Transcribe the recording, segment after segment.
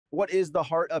what is the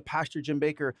heart of Pastor Jim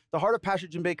Bakker? The heart of Pastor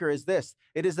Jim Bakker is this.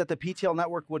 It is that the PTL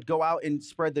network would go out and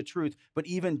spread the truth. But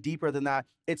even deeper than that,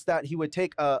 it's that he would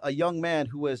take a young man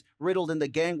who was riddled in the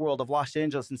gang world of Los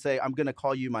Angeles and say, I'm going to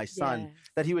call you my son. Yes.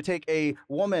 That he would take a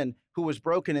woman who was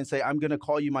broken and say, I'm going to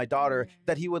call you my daughter.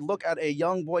 That he would look at a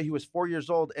young boy who was 4 years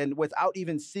old, and without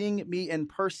even seeing me in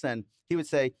person, he would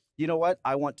say, you know what?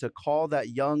 I want to call that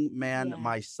young man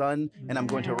my son, and I'm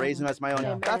going to raise him as my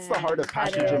own. That's the heart of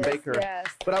Pastor Jim Bakker. Yes.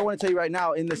 But I want to tell you right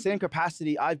now, in the same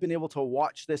capacity, I've been able to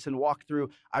watch this and walk through.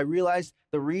 I realized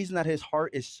the reason that his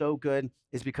heart is so good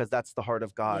is because that's the heart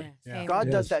of God. Yes. Yeah.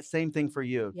 God does that same thing for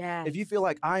you. Yes. If you feel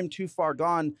like I'm too far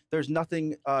gone, there's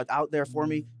nothing out there for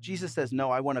me, Jesus says,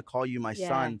 no, I want to call you my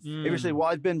son. If you say, well,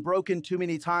 I've been broken too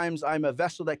many times, I'm a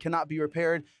vessel that cannot be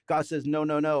repaired, God says, no,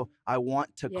 no, no, I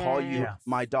want to call you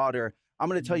my daughter. I'm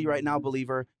going to tell you right now,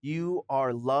 believer, you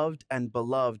are loved and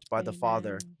beloved by the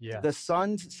Father. The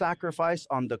Son's sacrifice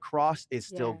on the cross is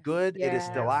still good. It is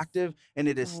still active, and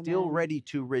it is still ready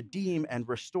to redeem and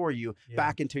restore you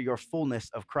back into your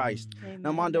fullness of Christ.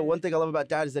 Now, Mondo, one thing I love about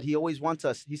Dad is that he always wants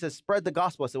us. He says, spread the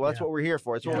gospel. I said, well, that's what we're here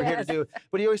for. It's what we're here to do.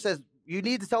 But he always says, you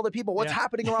need to tell the people what's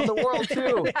happening around the world,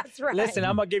 too. That's right. Listen,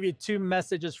 I'm going to give you 2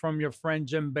 messages from your friend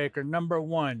Jim Bakker. Number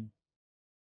 1,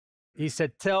 he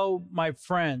said, tell my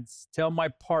friends, tell my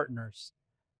partners,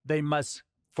 they must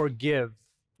forgive.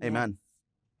 Amen.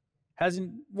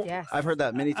 I've heard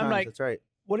that many times. Like, that's right.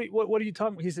 What are you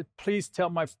talking about? He said, please tell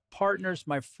my partners,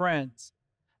 my friends,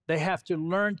 they have to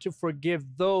learn to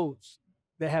forgive those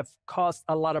that have caused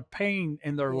a lot of pain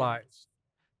in their lives.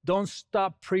 Don't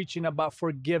stop preaching about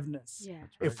forgiveness.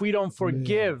 If we don't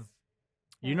forgive,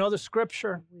 you know the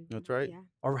scripture. That's right.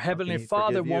 Our Heavenly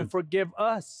Father won't forgive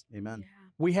us. Amen.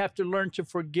 We have to learn to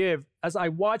forgive. As I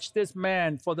watched this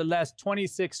man for the last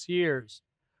 26 years,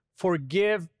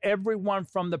 forgive everyone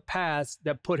from the past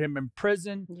that put him in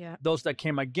prison, those that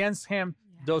came against him,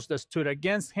 those that stood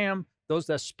against him, those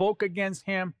that spoke against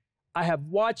him. I have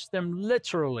watched them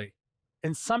literally.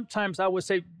 And sometimes I would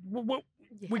say,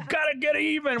 we got to get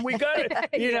even. We got to,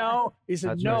 you know. He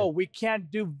said, no, we can't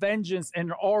do vengeance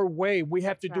in our way. We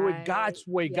have to do it God's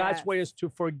way. God's way is to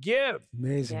forgive.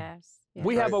 Amazing.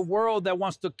 We have a world that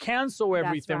wants to cancel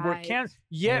everything.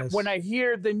 Yet when I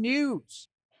hear the news,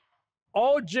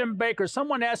 Jim Bakker,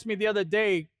 someone asked me the other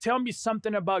day, tell me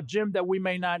something about Jim that we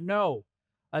may not know.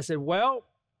 I said, well,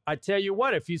 I tell you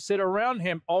what, if you sit around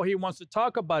him, all he wants to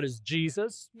talk about is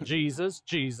Jesus, Jesus,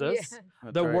 Jesus,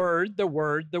 the word, the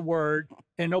word, the word,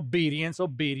 and obedience,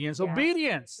 obedience,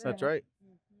 obedience. That's right.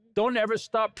 Don't ever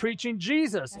stop preaching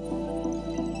Jesus.